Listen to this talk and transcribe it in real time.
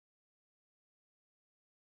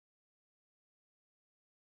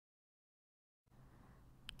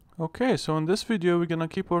Okay, so in this video we're gonna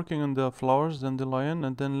keep working on the flowers, dandelion,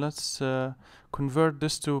 and then let's convert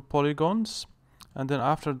this to polygons, and then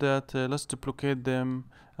after that let's duplicate them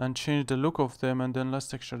and change the look of them, and then let's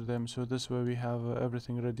texture them, so this way we have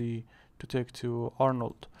everything ready to take to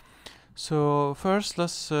Arnold. So first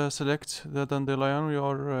let's select the dandelion we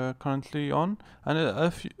are currently on, and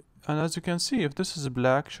and as you can see, if this is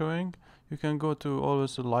black showing, you can go to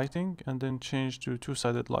always the lighting and then change to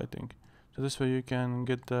two-sided lighting. So this way you can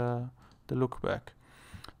get the look back.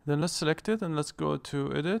 Then let's select it and let's go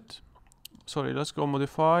to edit. Sorry, let's go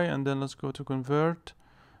modify and then let's go to convert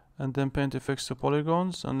and then paint effects to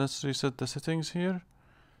polygons, and let's reset the settings here.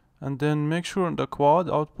 And then make sure on the quad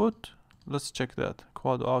output, let's check that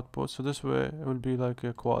quad output. So this way it will be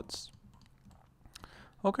like quads.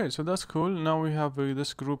 Okay, so that's cool. Now we have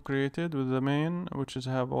this group created with the main, which is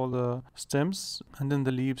have all the stems, and then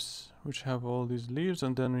the leaves, which have all these leaves,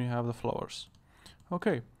 and then we have the flowers.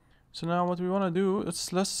 Okay, so now what we want to do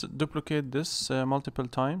is let's duplicate this multiple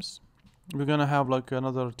times. We're gonna have like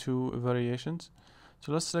another 2 variations.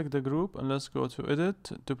 So let's select the group and let's go to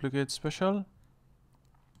edit, duplicate special.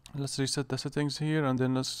 Let's reset the settings here, and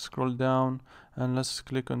then let's scroll down and let's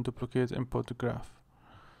click on duplicate input graph.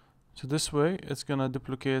 So this way it's gonna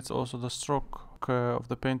duplicate also the stroke of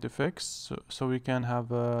the paint effects, so we can have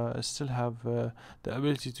still have the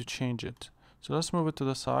ability to change it. So let's move it to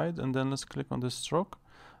the side and then let's click on the stroke,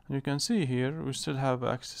 and you can see here we still have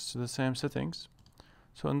access to the same settings.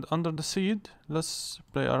 So under the seed, let's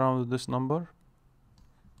play around with this number.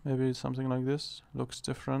 Maybe something like this looks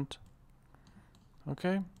different.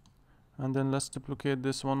 Okay, and then let's duplicate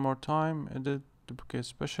this one more time. Edit, duplicate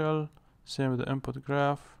special, same with the input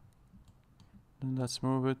graph. Then let's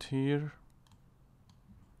move it here,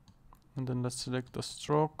 and then let's select the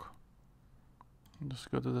stroke. Let's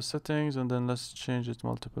go to the settings and then let's change it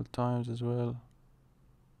multiple times as well.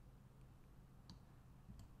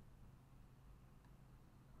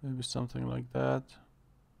 Maybe something like that.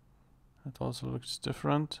 It also looks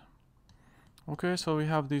different. Okay, so we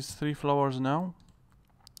have these 3 flowers now.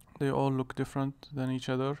 They all look different than each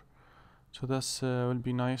other. So that's will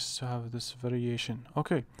be nice to have this variation.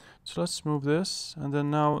 Okay, so let's move this, and then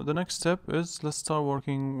now the next step is let's start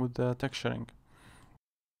working with the texturing.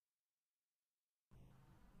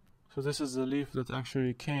 So this is the leaf that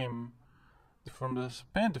actually came from the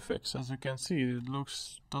paint effects. As you can see, it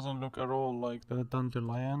doesn't look at all like the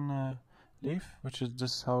dandelion leaf, which is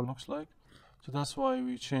this how it looks like. So that's why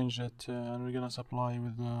we changed it, and we're gonna supply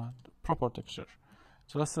with the proper texture.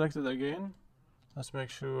 So let's select it again. Let's make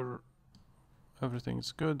sure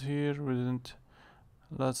everything's good here.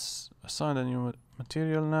 Let's assign a new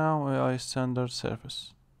material now, AI standard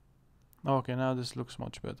surface. Okay, now this looks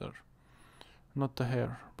much better. Not the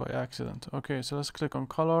hair by accident. Okay, so let's click on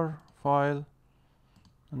color, file,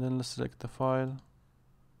 and then let's select the file.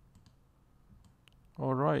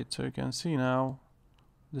 Alright, so you can see now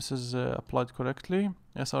this is applied correctly.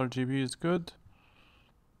 sRGB is good.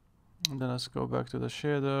 And then let's go back to the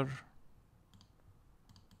shader.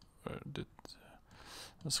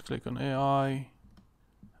 Let's click on AI,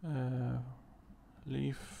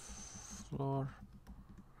 leaf, floor.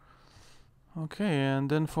 Okay, and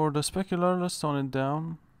then for the specular, let's tone it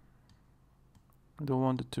down. I don't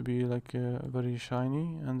want it to be like very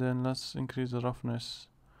shiny, and then let's increase the roughness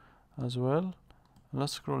as well.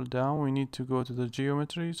 Let's scroll down. We need to go to the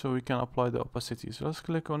geometry so we can apply the opacity. So let's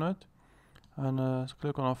click on it and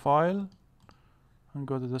click on a file and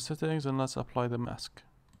go to the settings, and let's apply the mask.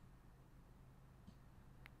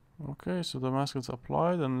 Okay, so the mask is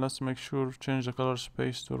applied, and let's make sure change the color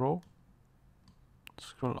space to raw.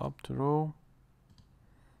 Scroll up to raw.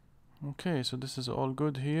 Okay, so this is all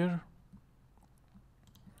good here.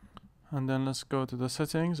 And then let's go to the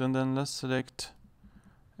settings, and then let's select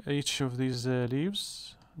each of these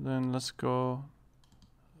leaves. Then let's go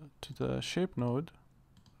to the shape node.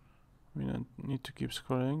 We need to keep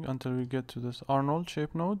scrolling until we get to this Arnold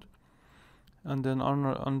shape node. And then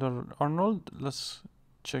under Arnold, let's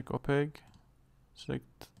check opaque,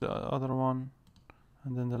 select the other one,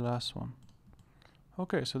 and then the last one.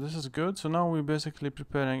 Okay, so this is good. So now we're basically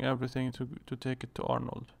preparing everything to take it to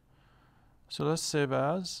Arnold. So let's save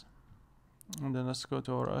as, and then let's go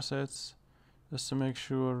to our assets just to make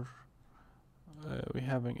sure we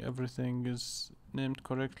having everything is named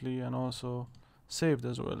correctly and also saved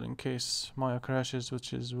as well in case Maya crashes,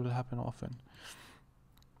 which will happen often.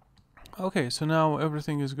 Okay, so now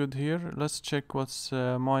everything is good here. Let's check what's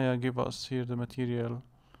Maya give us here, the material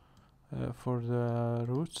for the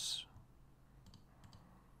roots.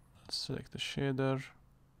 Let's select the shader.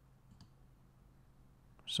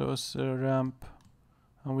 So it's a ramp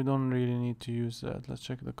and we don't really need to use that. Let's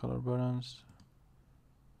check the color balance.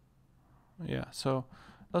 Yeah, so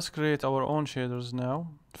let's create our own shaders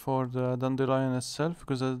now for the dandelion itself,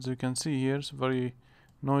 because as you can see here, it's very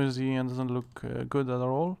noisy and doesn't look good at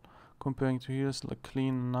all. Comparing to here, it's like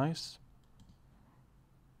clean and nice.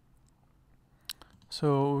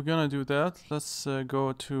 So we're gonna do that. Let's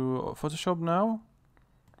go to Photoshop now,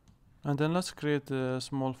 and then let's create a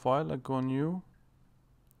small file. Like go new,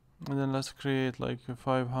 and then let's create like a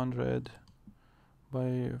 500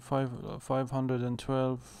 by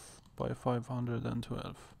 512 by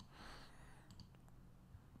 512.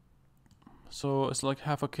 So it's like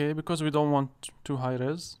half a K because we don't want too high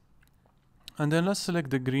res. And then let's select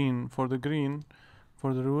the green. For the green,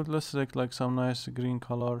 for the root, let's select like some nice green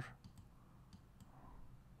color,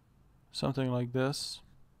 something like this.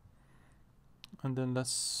 And then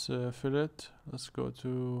let's fill it. Let's go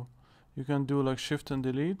to, you can do like shift and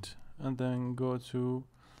delete, and then go to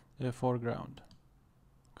a foreground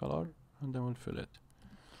color, and then we'll fill it.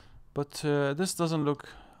 But this doesn't look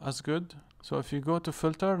as good. So if you go to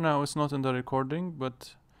filter, now it's not in the recording,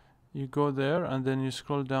 but you go there and then you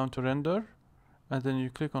scroll down to render, and then you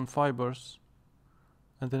click on fibers,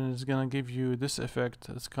 and then it's gonna give you this effect.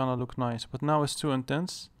 It's gonna look nice, but now it's too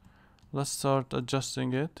intense. Let's start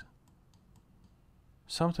adjusting it.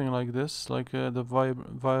 Something like this, like the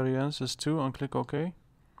variance is 2, and click OK.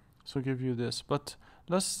 So give you this, but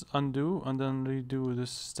let's undo and then redo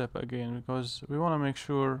this step again, because we want to make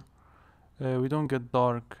sure we don't get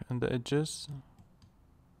dark in the edges.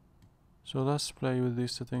 So let's play with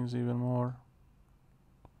these settings even more.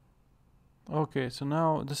 Okay, so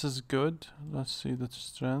now this is good. Let's see the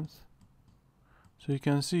strength. So you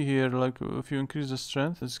can see here, like if you increase the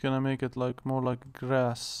strength, it's gonna make it like more like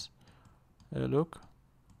grass look.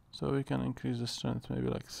 So we can increase the strength maybe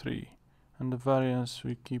like 3, and the variance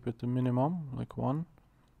we keep it the minimum, like 1.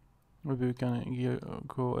 Maybe we can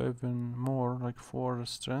go even more, like 4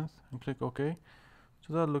 strength, and click OK.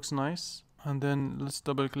 So that looks nice. And then let's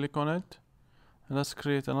double click on it, and let's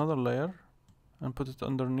create another layer and put it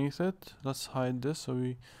underneath it. Let's hide this so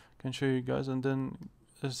we can show you guys. And then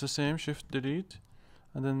it's the same, shift delete,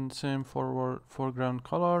 and then same foreground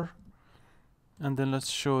color. And then let's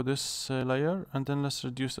show this layer, and then let's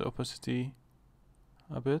reduce the opacity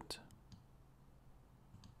a bit.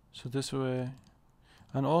 So this way,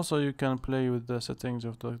 and also you can play with the settings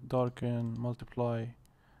of the darken, multiply,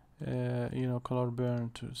 color burn,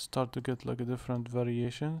 to start to get like a different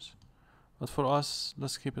variations. But for us,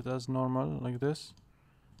 let's keep it as normal like this.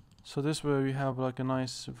 So this way we have like a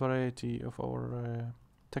nice variety of our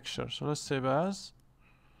texture. So let's save as.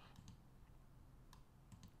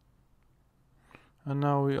 And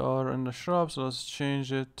now we are in the shrub, so let's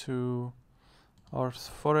change it to our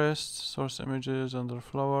forest, source images under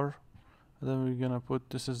flower. And then we're gonna put,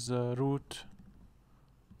 this is the root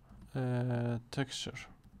texture,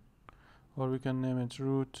 or we can name it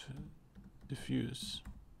root diffuse.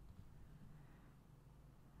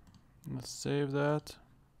 Let's save that.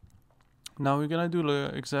 Now we're gonna do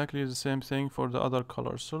exactly the same thing for the other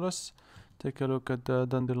colors. So let's take a look at the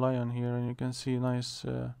dandelion here, and you can see nice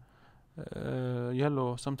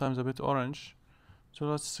yellow, sometimes a bit orange. So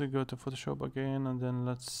let's go to Photoshop again, and then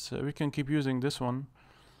let's we can keep using this one.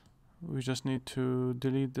 We just need to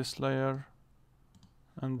delete this layer,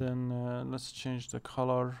 and then let's change the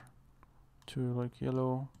color to like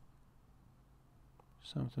yellow,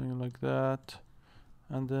 something like that,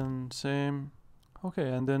 and then same. Okay,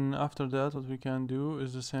 and then after that what we can do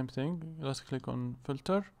is the same thing. Let's click on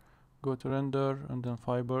filter, go to render, and then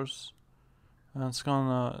fibers, and it's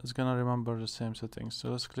gonna remember the same settings. So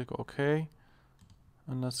let's click OK,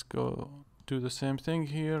 and let's go do the same thing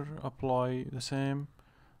here, apply the same,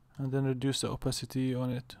 and then reduce the opacity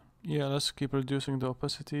on it. Yeah, let's keep reducing the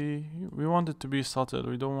opacity. We want it to be subtle,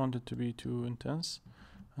 we don't want it to be too intense.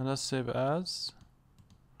 And let's save as,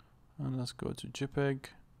 and let's go to JPEG,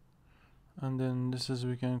 and then this is,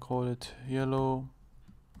 we can call it yellow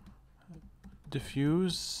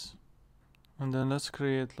diffuse. And then let's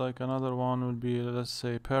create like another one, would be, let's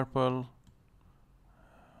say, purple.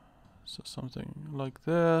 So something like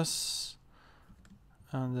this,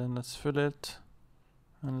 and then let's fill it,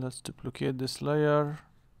 and let's duplicate this layer,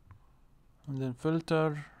 and then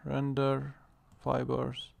filter, render,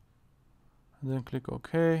 fibers, and then click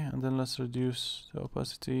OK, and then let's reduce the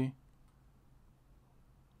opacity,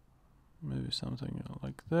 maybe something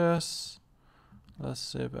like this. Let's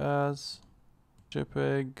save as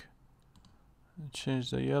JPEG,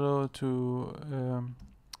 change the yellow to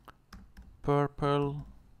purple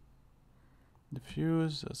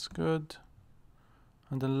diffuse. That's good.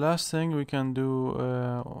 And the last thing we can do,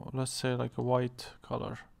 let's say like a white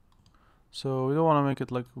color. So we don't want to make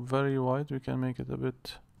it like very white, we can make it a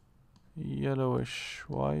bit yellowish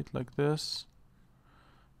white like this.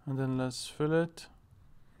 And then let's fill it.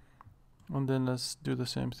 And then let's do the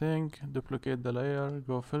same thing, duplicate the layer,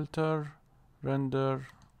 go filter, render,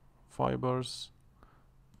 fibers.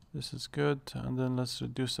 This is good. And then let's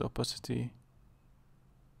reduce the opacity.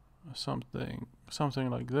 Something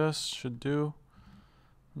like this should do.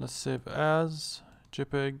 Let's save as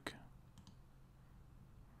JPEG.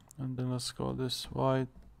 And then let's call this white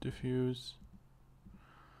diffuse.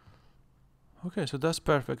 Okay, so that's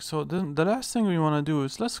perfect. So then the last thing we want to do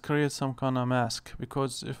is let's create some kind of mask,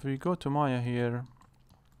 because if we go to Maya here,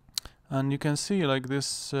 and you can see like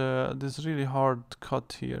this really hard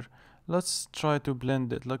cut here. Let's try to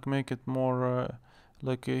blend it, like make it more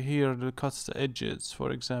here it cuts the edges,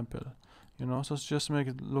 for example. You know, so let's just make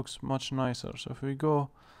it looks much nicer. So if we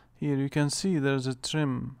go here, you can see there's a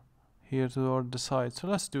trim here toward the side. So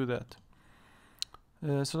let's do that.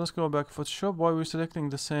 So let's go back to Photoshop. While we're selecting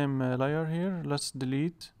the same layer here, let's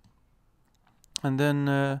delete, and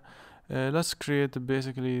then let's create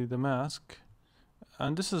basically the mask.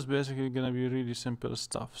 And this is basically gonna be really simple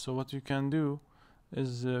stuff. So what you can do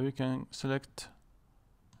is we can select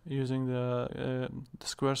using the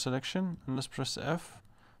square selection, and let's press F,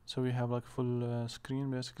 so we have like full screen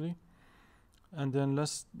basically. And then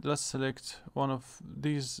let's select one of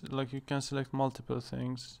these. Like you can select multiple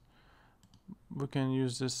things. We can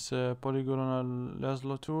use this polygonal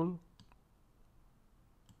lasso tool,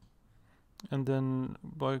 and then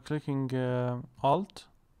by clicking Alt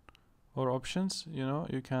or Options, you know,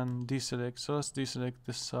 you can deselect. So let's deselect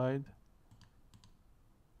this side.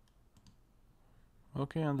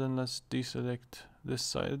 Okay, and then let's deselect this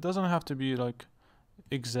side. It doesn't have to be like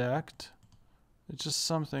exact, it's just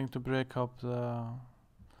something to break up the.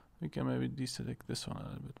 We can maybe deselect this one a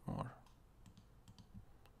little bit more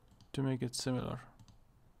to make it similar.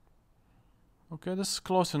 Okay, this is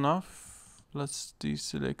close enough. Let's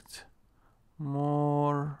deselect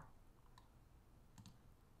more.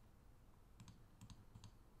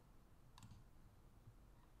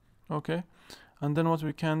 Okay, and then what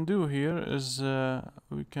we can do here is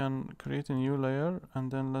we can create a new layer, and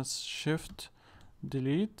then let's shift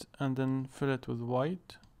delete and then fill it with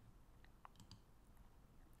white.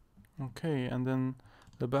 Okay, and then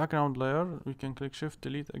the background layer, we can click shift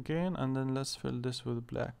delete again, and then let's fill this with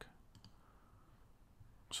black.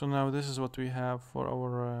 So now this is what we have for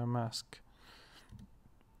our mask.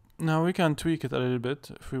 Now we can tweak it a little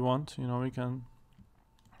bit if we want. You know, we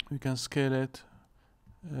can scale it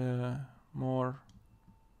more.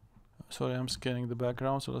 Sorry, I'm scaling the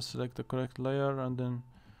background, so let's select the correct layer, and then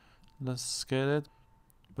let's scale it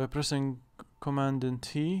by pressing Command and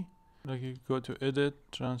T. Like you go to edit,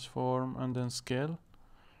 transform, and then scale,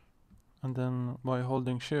 and then by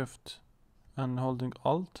holding shift and holding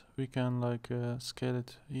alt, we can like scale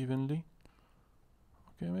it evenly.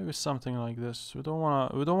 Okay, maybe something like this. We don't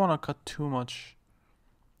wanna cut too much.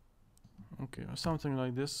 Okay, something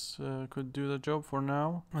like this could do the job for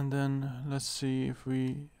now. And then let's see if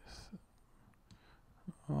we.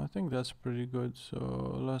 I think that's pretty good. So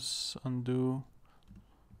let's undo.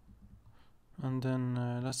 And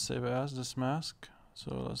then let's save as this mask.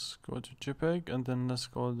 So let's go to JPEG, and then let's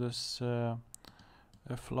call this a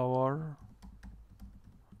flower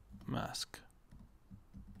mask.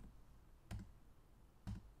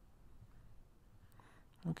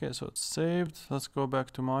 Okay, so it's saved. Let's go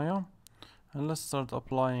back to Maya, and let's start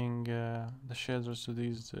applying the shaders to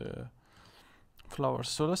these flowers.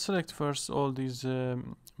 So let's select first all these the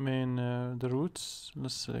roots.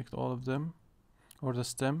 Let's select all of them, or the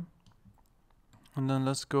stem. And then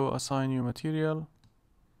let's go assign new material,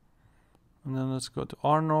 and then let's go to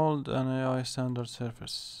Arnold and AI standard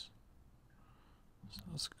surface. So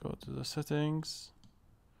let's go to the settings,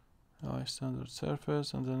 AI standard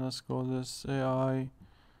surface, and then let's call this AI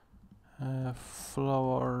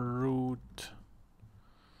flower root,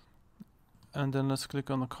 and then let's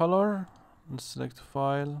click on the color, let's select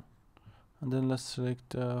file, and then let's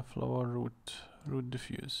select flower root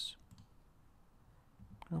diffuse.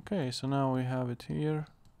 Okay, so now we have it here.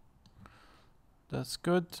 That's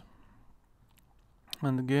good.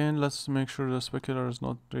 And again, let's make sure the specular is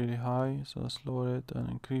not really high, so let's lower it and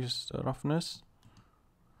increase the roughness.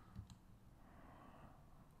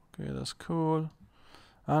 Okay, that's cool.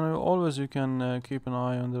 And always you can keep an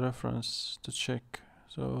eye on the reference to check.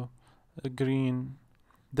 So green,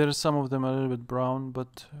 there is some of them a little bit brown,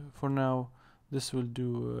 but for now this will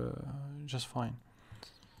do just fine.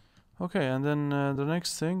 Okay, and then the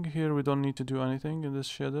next thing here, we don't need to do anything in this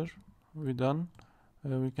shader. We're done.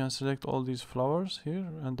 we can select all these flowers here,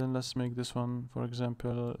 and then let's make this one, for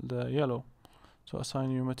example, the yellow. So assign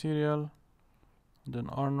new material, then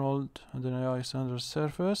Arnold, and then AI standard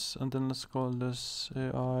surface, and then let's call this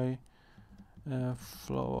AI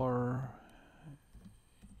flower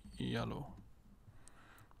yellow,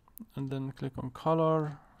 and then click on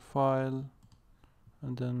color, file,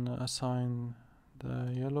 and then assign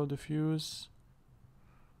the yellow diffuse.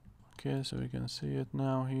 Okay, so we can see it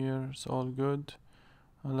now here, it's all good.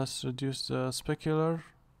 And let's reduce the specular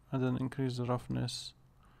and then increase the roughness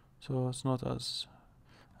so it's not as.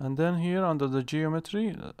 And then here under the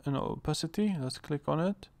geometry and opacity, let's click on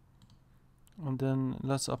it, and then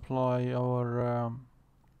let's apply our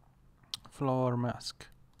flower mask.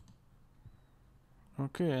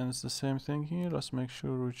 Okay, and it's the same thing here. Let's make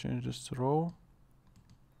sure we change this to row,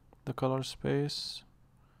 the color space.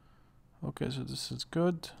 Okay, so this is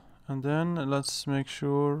good. And then let's make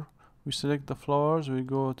sure we select the flowers, we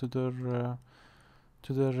go to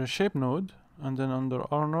their shape node, and then under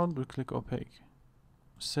Arnold we click opaque,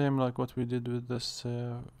 same like what we did with this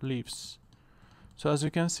leaves. So as you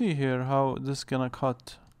can see here how this gonna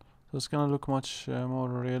cut, so it's gonna look much more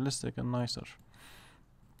realistic and nicer.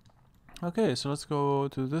 Okay, so let's go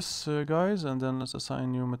to this guys, and then let's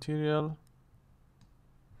assign new material.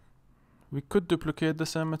 We could duplicate the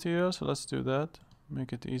same material, so let's do that,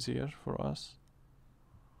 make it easier for us.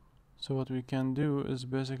 So what we can do is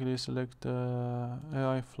basically select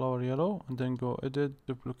AI flower yellow and then go edit,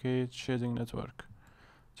 duplicate, shading network.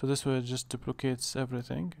 So this way it just duplicates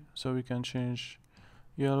everything. So we can change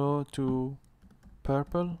yellow to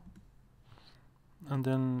purple and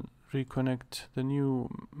then reconnect the new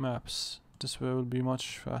maps. This way it will be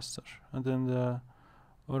much faster. And then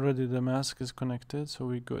already the mask is connected, so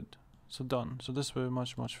we're good. So done. So this way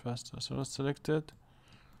much faster. So let's select it.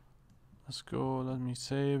 Let's go, let me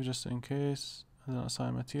save just in case, and then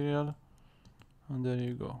assign material, and there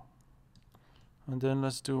you go. And then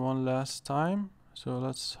let's do one last time. So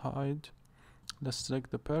let's hide, let's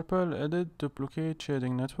select the purple, edit, duplicate,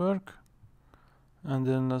 shading network, and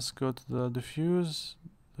then let's go to the diffuse,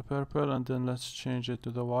 the purple, and then let's change it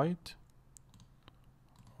to the white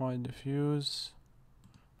diffuse,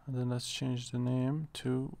 and then let's change the name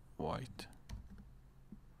to white.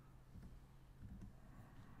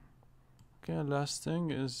 Okay, last thing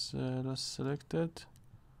is let's select it,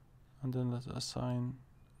 and then let's assign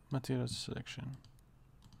material selection.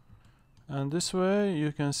 And this way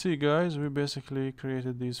you can see guys, we basically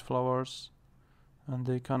created these flowers and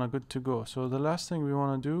they kinda good to go. So the last thing we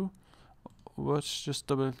wanna do, let's just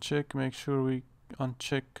double check, make sure we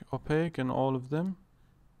uncheck opaque in all of them.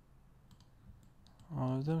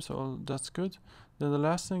 So that's good. Then the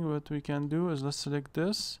last thing what we can do is let's select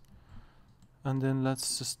this, and then let's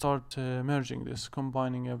start merging this,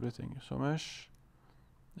 combining everything. So mesh,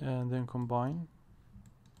 and then combine,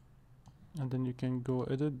 and then you can go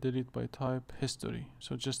edit, delete by type, history.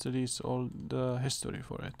 So just deletes all the history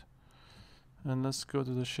for it. And let's go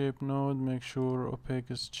to the shape node, make sure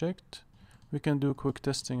opaque is checked. We can do quick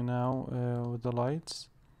testing now with the lights.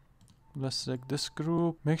 Let's select this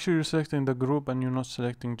group. Make sure you're selecting the group and you're not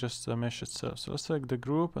selecting just the mesh itself. So let's select the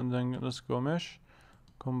group, and then let's go mesh,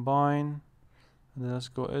 combine, and then let's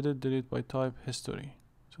go edit, delete by type, history.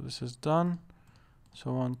 So this is done.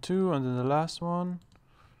 So 1, 2, and then the last one,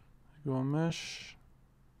 go mesh,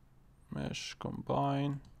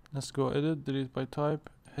 combine, let's go edit, delete by type,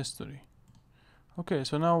 history. Okay,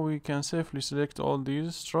 so now we can safely select all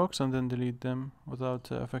these strokes and then delete them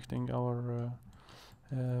without affecting our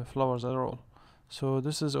flowers at all. So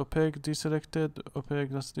this is opaque deselected, opaque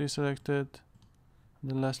that's deselected,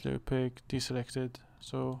 and then lastly opaque deselected.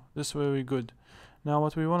 So this way we're good. Now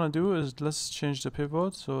what we want to do is let's change the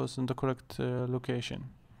pivot so it's in the correct location.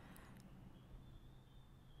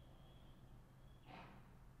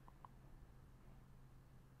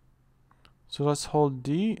 So let's hold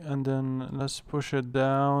D and then let's push it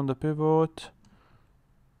down the pivot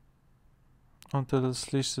until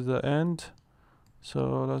it's reached to the end.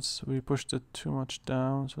 So we pushed it too much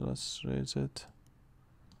down, so let's raise it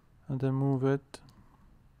and then move it.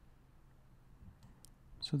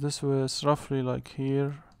 So this way it's roughly like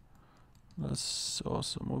here. Let's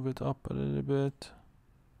also move it up a little bit.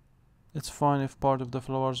 It's fine if part of the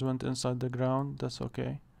flowers went inside the ground, that's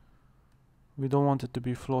okay. We don't want it to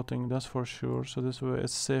be floating, that's for sure. So this way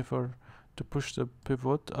it's safer to push the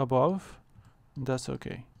pivot above, that's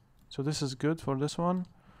okay. So this is good for this one.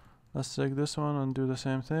 Let's take this one and do the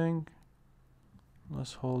same thing.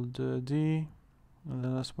 Let's hold D and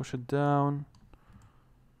then let's push it down.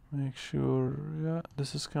 Make sure, yeah,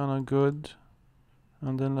 this is kind of good.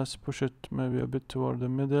 And then let's push it maybe a bit toward the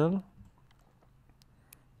middle.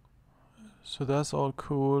 So that's all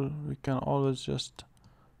cool. We can always just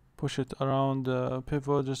push it around the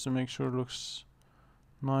pivot just to make sure it looks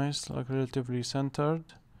nice, like relatively centered.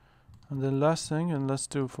 And then last thing, and let's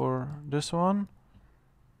do for this one,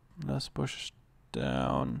 let's push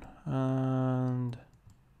down and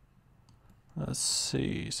let's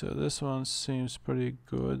see. So this one seems pretty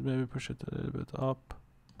good. Maybe push it a little bit up.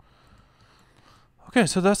 Okay,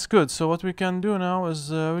 so that's good. So what we can do now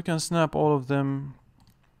is we can snap all of them.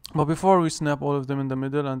 But before we snap all of them in the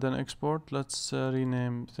middle and then export, let's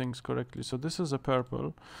rename things correctly. So this is a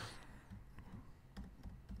purple,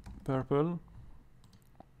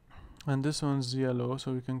 and this one's yellow,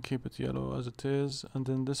 so we can keep it yellow as it is, and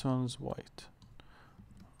then this one's white.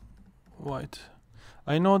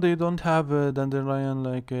 I know they don't have a dandelion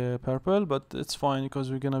like purple, but it's fine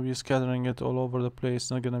because we're gonna be scattering it all over the place.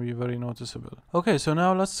 It's not gonna be very noticeable. Okay, so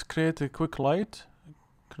now let's create a quick light,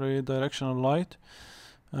 create directional light,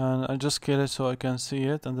 and I just scale it so I can see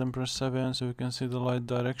it, and then press 7 so we can see the light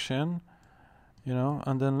direction, you know.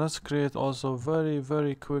 And then let's create also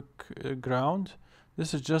very quick ground.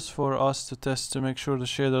 This is just for us to test to make sure the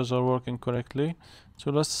shaders are working correctly. So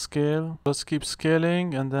let's scale, let's keep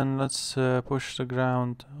scaling, and then let's push the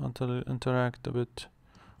ground until it interact a bit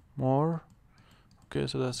more. Okay,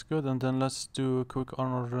 so that's good. And then let's do a quick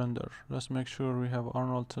Arnold render. Let's make sure we have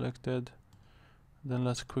Arnold selected. Then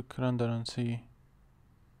let's quick render and see.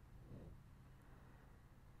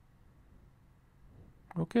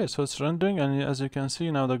 Okay, so it's rendering, and as you can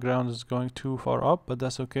see now the ground is going too far up, but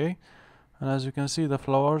that's okay. And as you can see, the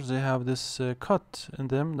flowers, they have this cut in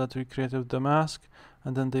them that we created with the mask,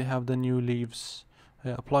 and then they have the new leaves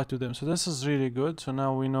applied to them. So this is really good. So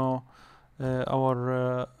now we know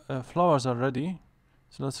our flowers are ready.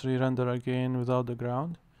 So let's re-render again without the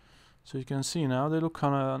ground. So you can see now they look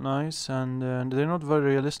kind of nice, and they're not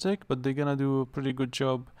very realistic, but they're gonna do a pretty good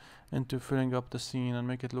job into filling up the scene and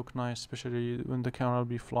make it look nice, especially when the camera will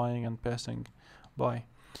be flying and passing by.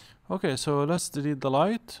 Okay, so let's delete the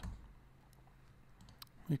light.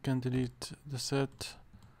 We can delete the set,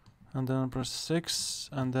 and then press 6,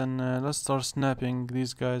 and then let's start snapping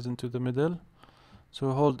these guys into the middle.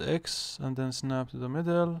 So hold X and then snap to the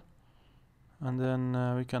middle, and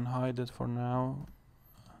then we can hide it for now.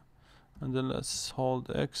 And then let's hold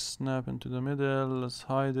X, snap into the middle, let's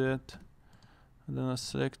hide it, and then let's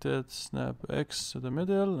select it, snap X to the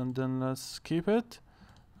middle, and then let's keep it,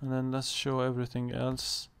 and then let's show everything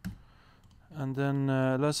else. And then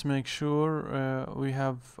let's make sure we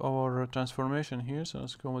have our transformation here. So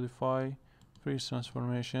let's go modify freeze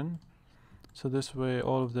transformation. So this way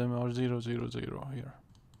all of them are 0, 0, 0 here.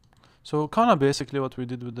 So kind of basically what we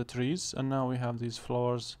did with the trees, and now we have these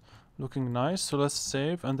flowers looking nice. So let's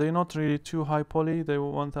save, and they're not really too high poly. They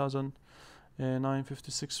were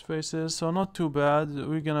 1956 faces, so not too bad.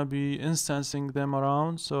 We're gonna be instancing them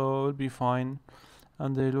around, so it'll be fine.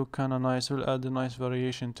 And they look kind of nice. We'll add a nice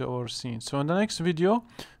variation to our scene. So in the next video,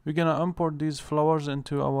 we're gonna import these flowers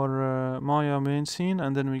into our Maya main scene,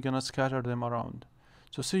 and then we're gonna scatter them around.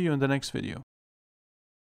 So see you in the next video.